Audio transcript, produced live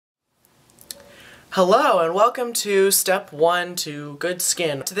Hello and welcome to step 1 to good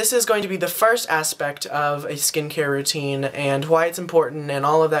skin. So this is going to be the first aspect of a skincare routine and why it's important and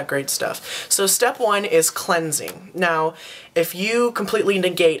all of that great stuff. So step 1 is cleansing. Now, if you completely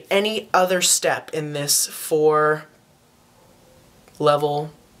negate any other step in this 4-level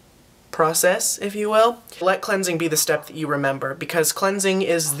process, if you will, let cleansing be the step that you remember, because cleansing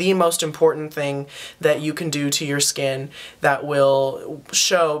is the most important thing that you can do to your skin that will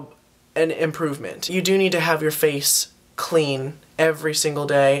show an improvement. You do need to have your face clean every single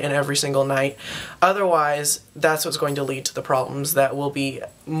day and every single night. Otherwise, that's what's going to lead to the problems that will be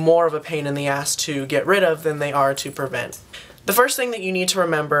more of a pain in the ass to get rid of than they are to prevent. The first thing that you need to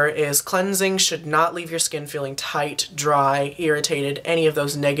remember is cleansing should not leave your skin feeling tight, dry, irritated, any of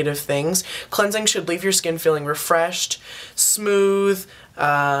those negative things. Cleansing should leave your skin feeling refreshed, smooth,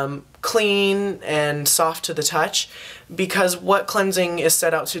 clean, and soft to the touch, because what cleansing is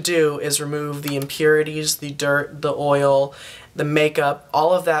set out to do is remove the impurities, the dirt, the oil, the makeup,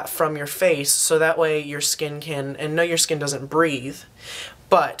 all of that from your face, so that way your skin can, and no, your skin doesn't breathe,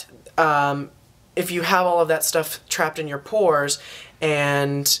 but if you have all of that stuff trapped in your pores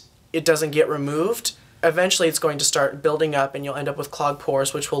and it doesn't get removed, eventually it's going to start building up and you'll end up with clogged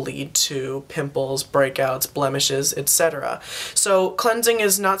pores, which will lead to pimples, breakouts, blemishes, etc. So cleansing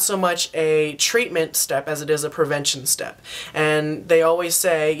is not so much a treatment step as it is a prevention step. And they always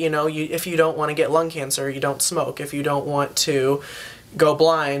say, you know, if you don't want to get lung cancer, you don't smoke. If you don't want to go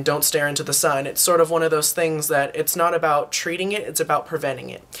blind, don't stare into the sun. It's sort of one of those things that it's not about treating it, it's about preventing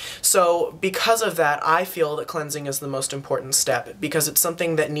it. So because of that, I feel that cleansing is the most important step, because it's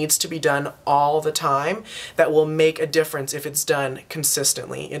something that needs to be done all the time that will make a difference if it's done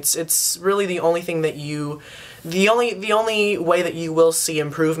consistently. It's really the only thing that the only way that you will see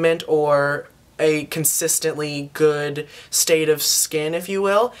improvement or a consistently good state of skin, if you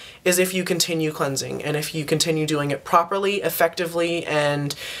will, is if you continue cleansing and if you continue doing it properly, effectively,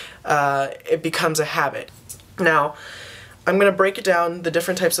 and it becomes a habit. Now, I'm going to break it down, the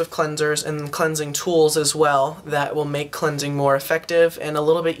different types of cleansers and cleansing tools as well that will make cleansing more effective and a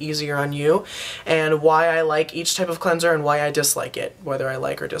little bit easier on you, and why I like each type of cleanser and why I dislike it, whether I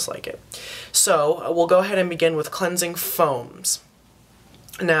like or dislike it. So we'll go ahead and begin with cleansing foams.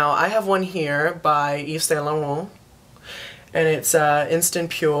 Now, I have one here by Yves Saint Laurent, and it's Instant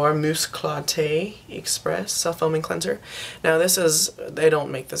Pure Mousse Clottée Express Self-Foaming Cleanser. Now this is, they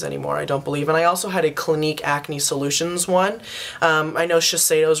don't make this anymore, I don't believe, and I also had a Clinique Acne Solutions one. I know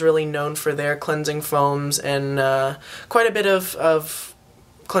Shiseido is really known for their cleansing foams, and quite a bit of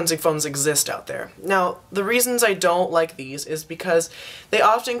cleansing foams exist out there. Now, the reasons I don't like these is because they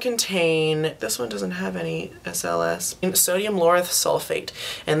often contain, this one doesn't have any SLS, sodium lauryl sulfate,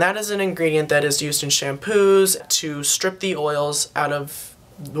 and that is an ingredient that is used in shampoos to strip the oils out of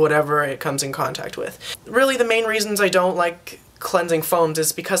whatever it comes in contact with. Really, the main reasons I don't like cleansing foams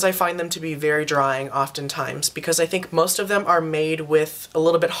is because I find them to be very drying oftentimes, because I think most of them are made with a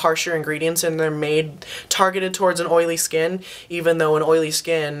little bit harsher ingredients and they're made targeted towards an oily skin, even though an oily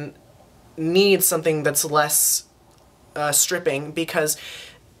skin needs something that's less stripping, because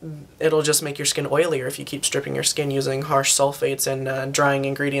it'll just make your skin oilier if you keep stripping your skin using harsh sulfates and drying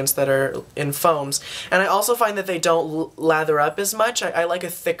ingredients that are in foams. And I also find that they don't lather up as much. I like a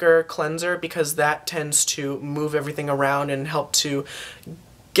thicker cleanser because that tends to move everything around and help to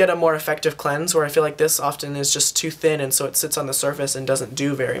get a more effective cleanse, where I feel like this often is just too thin and so it sits on the surface and doesn't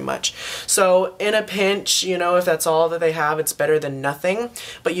do very much. So in a pinch, you know, if that's all that they have, it's better than nothing,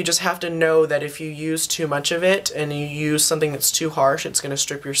 but you just have to know that if you use too much of it and you use something that's too harsh, it's going to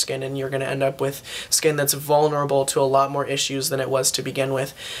strip your skin and you're going to end up with skin that's vulnerable to a lot more issues than it was to begin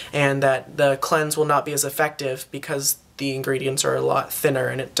with, and that the cleanse will not be as effective because the ingredients are a lot thinner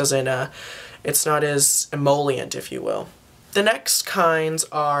and it doesn't, it's not as emollient, if you will. The next kinds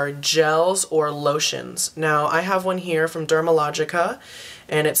are gels or lotions. Now, I have one here from Dermalogica,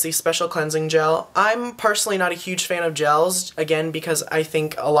 and it's the Special Cleansing Gel. I'm personally not a huge fan of gels, again, because I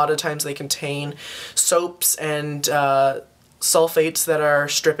think a lot of times they contain soaps and sulfates that are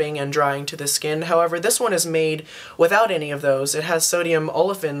stripping and drying to the skin. However, this one is made without any of those. It has sodium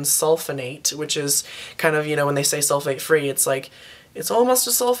olefin sulfonate, which is kind of, you know, when they say sulfate free, it's like, it's almost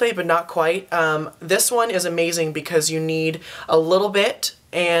a sulfate, but not quite. This one is amazing because you need a little bit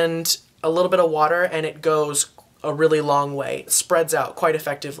and a little bit of water, and it goes a really long way. It spreads out quite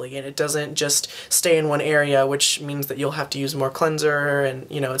effectively, and it doesn't just stay in one area, which means that you'll have to use more cleanser and,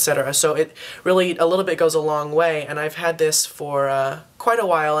 you know, etc. So it really, a little bit goes a long way, and I've had this for quite a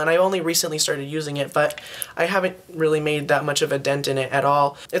while, and I only recently started using it, but I haven't really made that much of a dent in it at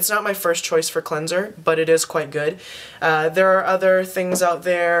all. It's not my first choice for cleanser, but it is quite good. There are other things out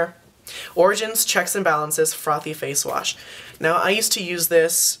there Origins Checks and Balances Frothy Face Wash. Now, I used to use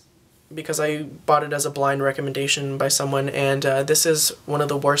this because I bought it as a blind recommendation by someone, and this is one of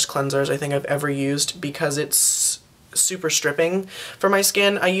the worst cleansers I think I've ever used because it's super stripping for my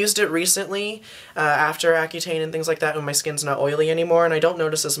skin. I used it recently after Accutane and things like that when my skin's not oily anymore, and I don't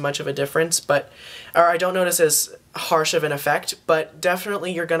notice as much of a difference, or I don't notice as harsh of an effect, but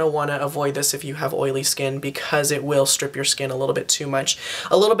definitely you're going to want to avoid this if you have oily skin because it will strip your skin a little bit too much.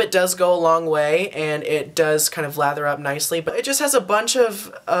 A little bit does go a long way, and it does kind of lather up nicely, but it just has a bunch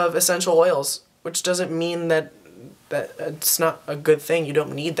of essential oils, which doesn't mean that it's not a good thing. You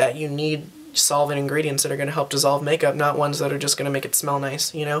don't need that. You need solvent ingredients that are going to help dissolve makeup, not ones that are just going to make it smell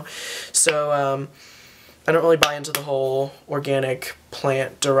nice, you know? So, I don't really buy into the whole organic,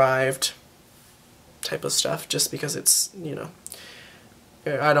 plant-derived type of stuff just because it's, you know,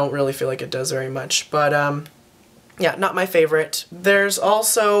 I don't really feel like it does very much. But, yeah, not my favorite. There's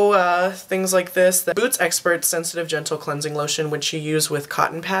also things like this, the Boots Expert Sensitive Gentle Cleansing Lotion, which you use with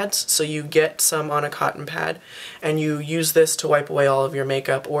cotton pads. So you get some on a cotton pad, and you use this to wipe away all of your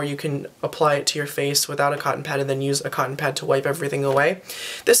makeup, or you can apply it to your face without a cotton pad and then use a cotton pad to wipe everything away.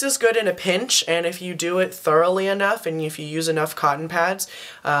 This is good in a pinch, and if you do it thoroughly enough, and if you use enough cotton pads,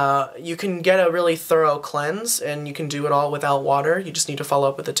 you can get a really thorough cleanse, and you can do it all without water. You just need to follow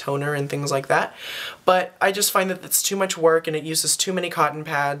up with a toner and things like that. But I just find that it's too much work and it uses too many cotton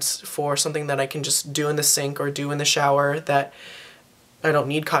pads for something that I can just do in the sink or do in the shower that I don't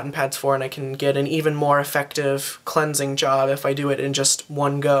need cotton pads for, and I can get an even more effective cleansing job if I do it in just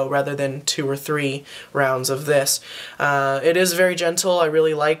one go rather than 2 or 3 rounds of this. It is very gentle. I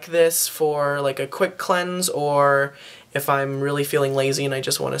really like this for like a quick cleanse, or if I'm really feeling lazy and I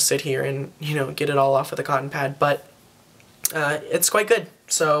just want to sit here and, you know, get it all off with a cotton pad. But it's quite good.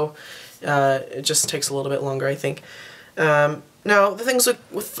 So it just takes a little bit longer, I think. Now, the things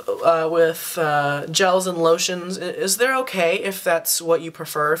with gels and lotions, is they're okay if that's what you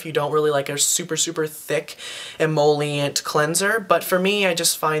prefer, if you don't really like a super, super thick emollient cleanser. But for me, I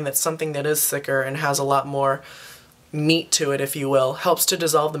just find that something that is thicker and has a lot more meat to it, if you will, helps to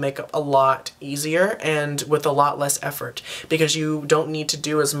dissolve the makeup a lot easier and with a lot less effort, because you don't need to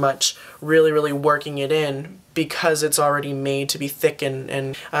do as much really, really working it in because it's already made to be thick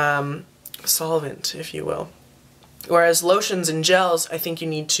and solvent, if you will. Whereas lotions and gels, I think you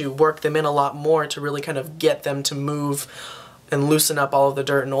need to work them in a lot more to really kind of get them to move and loosen up all of the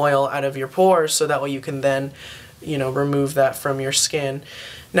dirt and oil out of your pores, so that way you can then, you know, remove that from your skin.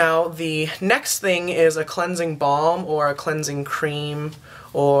 Now, the next thing is a cleansing balm or a cleansing cream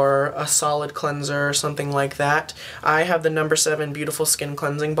or a solid cleanser or something like that. I have the No. 7 Beautiful Skin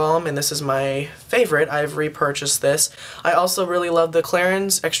Cleansing Balm, and this is my favorite. I've repurchased this. I also really love the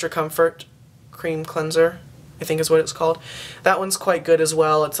Clarins Extra Comfort Cream Cleanser, I think is what it's called. That one's quite good as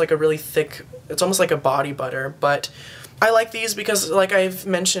well. It's like a really thick, it's almost like a body butter, but I like these because, like I've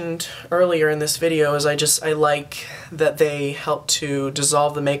mentioned earlier in this video, is I like that they help to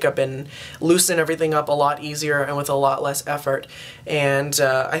dissolve the makeup and loosen everything up a lot easier and with a lot less effort, and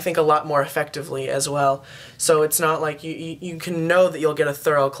I think a lot more effectively as well. So it's not like you can know that you'll get a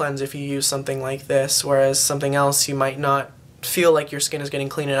thorough cleanse if you use something like this, whereas something else you might not feel like your skin is getting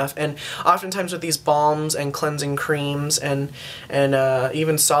clean enough. And oftentimes with these balms and cleansing creams and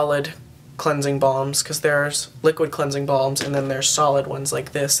even solid cleansing balms, because there's liquid cleansing balms and then there's solid ones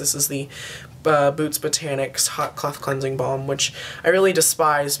like this. This is the Boots Botanics Hot Cloth Cleansing Balm, which I really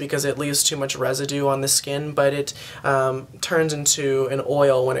despise because it leaves too much residue on the skin, but it turns into an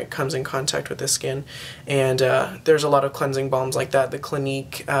oil when it comes in contact with the skin. And there's a lot of cleansing balms like that, the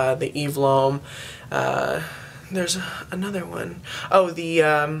Clinique, the Eve L'Homme, there's another one. Oh, the,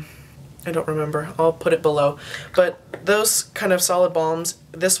 I don't remember. I'll put it below. But those kind of solid balms,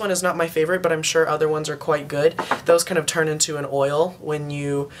 this one is not my favorite, but I'm sure other ones are quite good. Those kind of turn into an oil when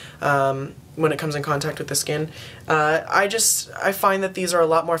you, when it comes in contact with the skin. I find that these are a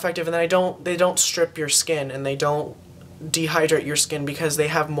lot more effective, and they don't strip your skin, and they don't dehydrate your skin because they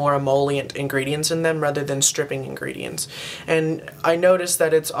have more emollient ingredients in them rather than stripping ingredients. And I noticed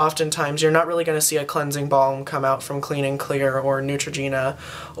that it's oftentimes you're not really going to see a cleansing balm come out from Clean and Clear or Neutrogena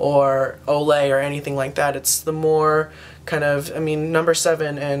or Olay or anything like that. It's the more kind of, I mean, No.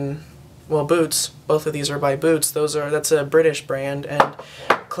 7 and, well, Boots, both of these are by Boots. That's a British brand, and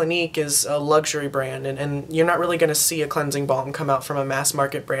Clinique is a luxury brand, and you're not really going to see a cleansing balm come out from a mass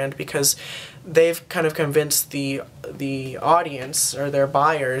market brand because they've kind of convinced the audience or their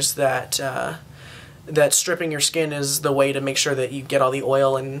buyers that that stripping your skin is the way to make sure that you get all the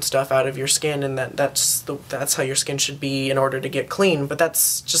oil and stuff out of your skin, and that's how your skin should be in order to get clean. But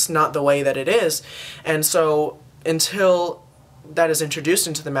that's just not the way that it is. And so until that is introduced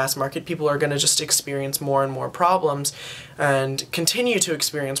into the mass market, people are going to just experience more and more problems and continue to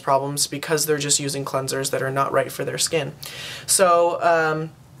experience problems because they're just using cleansers that are not right for their skin. So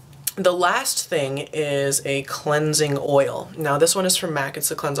the last thing is a cleansing oil. Now this one is from MAC.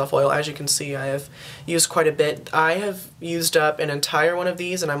 It's a Cleanse Off oil. As you can see, I have used quite a bit. I have used up an entire one of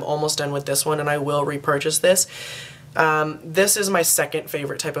these, and I'm almost done with this one, and I will repurchase this. This is my second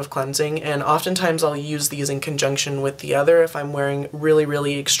favorite type of cleansing, and oftentimes I'll use these in conjunction with the other if I'm wearing really,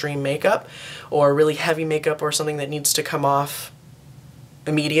 really extreme makeup or really heavy makeup or something that needs to come off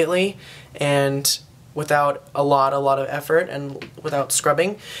immediately and without a lot of effort and without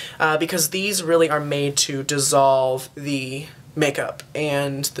scrubbing, because these really are made to dissolve the makeup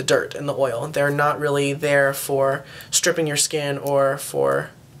and the dirt and the oil. They're not really there for stripping your skin or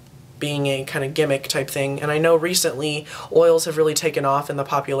for being a kind of gimmick type thing. And I know recently oils have really taken off in their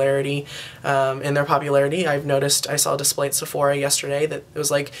popularity. I've noticed, I saw a display at Sephora yesterday that it was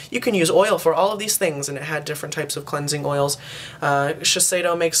like, you can use oil for all of these things, and it had different types of cleansing oils.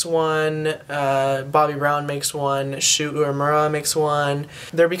 Shiseido makes one, Bobbi Brown makes one, Shu Uemura makes one.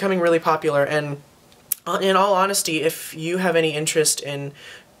 They're becoming really popular, and in all honesty, if you have any interest in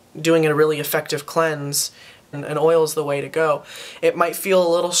doing a really effective cleanse, and oil is the way to go. It might feel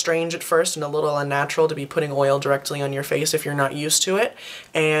a little strange at first and a little unnatural to be putting oil directly on your face if you're not used to it,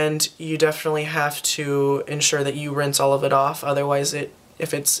 and you definitely have to ensure that you rinse all of it off. Otherwise,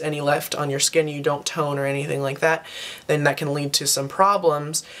 if it's any left on your skin, you don't tone or anything like that, then that can lead to some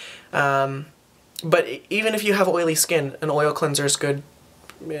problems. But even if you have oily skin, an oil cleanser is good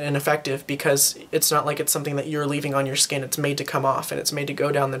and effective because it's not like it's something that you're leaving on your skin. It's made to come off, and it's made to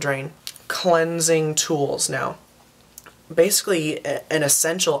go down the drain. Cleansing tools now. Basically an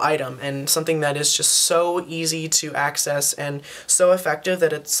essential item, and something that is just so easy to access and so effective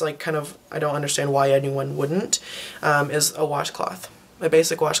that it's like kind of, I don't understand why anyone wouldn't, is a washcloth. A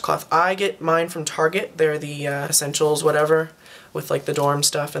basic washcloth. I get mine from Target. They're the essentials whatever, with like the dorm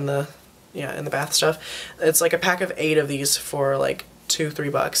stuff and the bath stuff. It's like a pack of 8 of these for like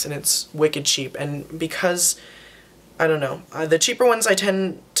 $2-3, and it's wicked cheap. And because I don't know, the cheaper ones I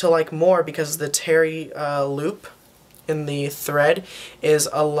tend to like more because the terry loop in the thread is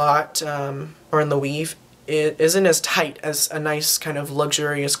a lot, or in the weave, it isn't as tight as a nice kind of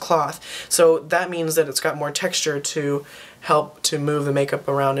luxurious cloth. So that means that it's got more texture to help to move the makeup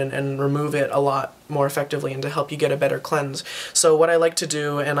around and remove it a lot more effectively and to help you get a better cleanse. So what I like to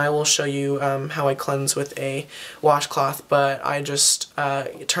do, and I will show you how I cleanse with a washcloth, but I just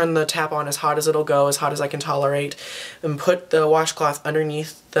turn the tap on as hot as it'll go, as hot as I can tolerate, and put the washcloth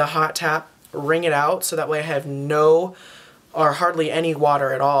underneath the hot tap, wring it out so that way I have no or hardly any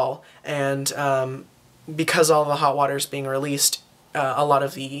water at all, and because all the hot water is being released, a lot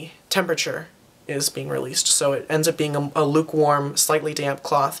of the temperature is being released. So it ends up being a lukewarm, slightly damp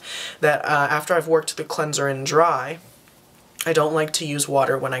cloth that after I've worked the cleanser in dry, I don't like to use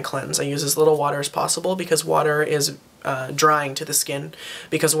water when I cleanse. I use as little water as possible because water is drying to the skin,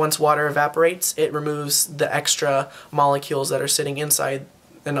 because once water evaporates, it removes the extra molecules that are sitting inside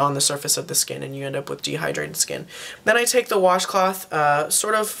and on the surface of the skin, and you end up with dehydrated skin. Then I take the washcloth,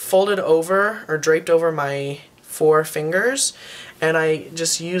 sort of folded over or draped over my 4 fingers, and I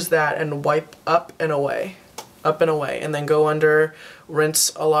just use that and wipe up and away, and then go under,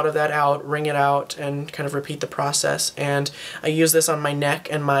 rinse a lot of that out, wring it out, and kind of repeat the process. And I use this on my neck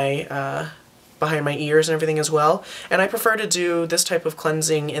and my behind my ears and everything as well. And I prefer to do this type of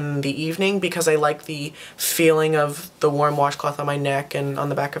cleansing in the evening because I like the feeling of the warm washcloth on my neck and on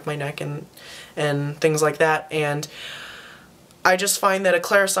the back of my neck and things like that. And I just find that a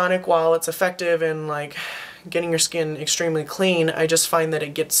Clarisonic, while it's effective in like getting your skin extremely clean, I just find that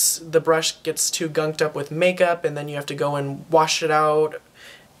the brush gets too gunked up with makeup, and then you have to go and wash it out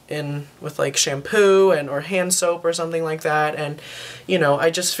with like shampoo or hand soap or something like that. And you know, I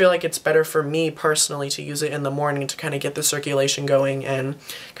just feel like it's better for me personally to use it in the morning to kind of get the circulation going and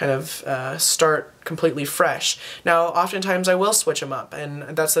kind of start completely fresh. Now oftentimes I will switch them up,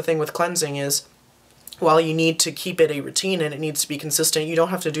 and that's the thing with cleansing is, while you need to keep it a routine and it needs to be consistent, you don't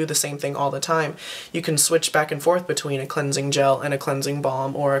have to do the same thing all the time. You can switch back and forth between a cleansing gel and a cleansing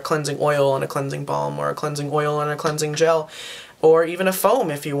balm, or a cleansing oil and a cleansing balm, or a cleansing oil and a cleansing gel, or even a foam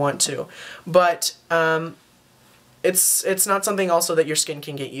if you want to. But it's not something also that your skin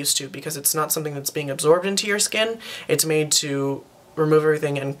can get used to, because it's not something that's being absorbed into your skin. It's made to remove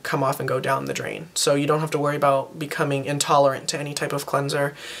everything and come off and go down the drain. So you don't have to worry about becoming intolerant to any type of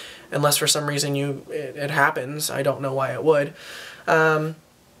cleanser, unless for some reason it happens. I don't know why it would. The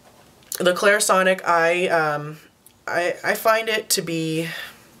Clarisonic, I find it to be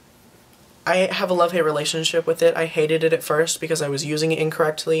I have a love-hate relationship with it. I hated it at first because I was using it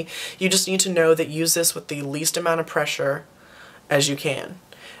incorrectly. You just need to know that use this with the least amount of pressure as you can.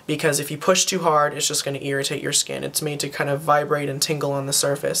 Because if you push too hard, it's just going to irritate your skin. It's made to kind of vibrate and tingle on the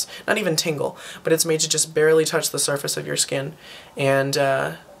surface. Not even tingle, but it's made to just barely touch the surface of your skin. And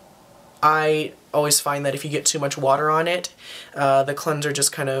I always find that if you get too much water on it, the cleanser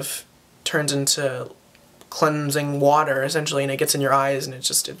just kind of turns into cleansing water, essentially, and it gets in your eyes, and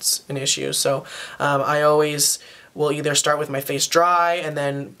it's an issue. So I always will either start with my face dry and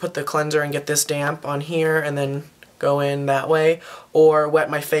then put the cleanser and get this damp on here and then go in that way, or wet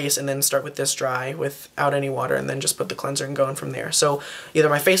my face and then start with this dry without any water and then just put the cleanser and go in from there. So either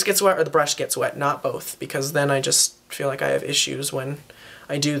my face gets wet or the brush gets wet, not both, because then I just feel like I have issues when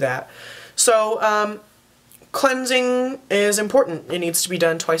I do that. So cleansing is important. It needs to be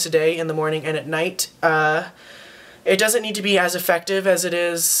done twice a day, in the morning and at night. It doesn't need to be as effective as it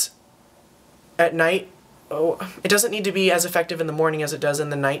is at night. Oh, it doesn't need to be as effective in the morning as it does in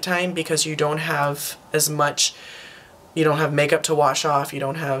the nighttime, because you don't have as much, you don't have makeup to wash off, you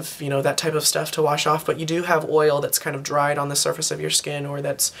don't have, you know, that type of stuff to wash off, but you do have oil that's kind of dried on the surface of your skin, or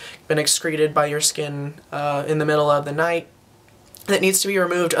that's been excreted by your skin in the middle of the night, that needs to be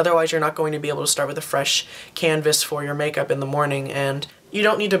removed. Otherwise you're not going to be able to start with a fresh canvas for your makeup in the morning. And you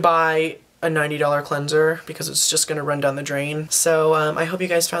don't need to buy a $90 cleanser because it's just going to run down the drain. So I hope you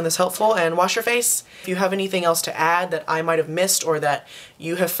guys found this helpful, and wash your face. If you have anything else to add that I might have missed, or that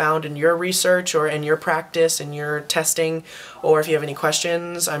you have found in your research or in your practice, in your testing, or if you have any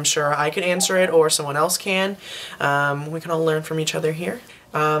questions, I'm sure I could answer it or someone else can. We can all learn from each other here.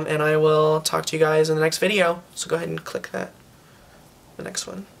 And I will talk to you guys in the next video. So go ahead and click that, the next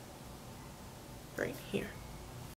one, right here.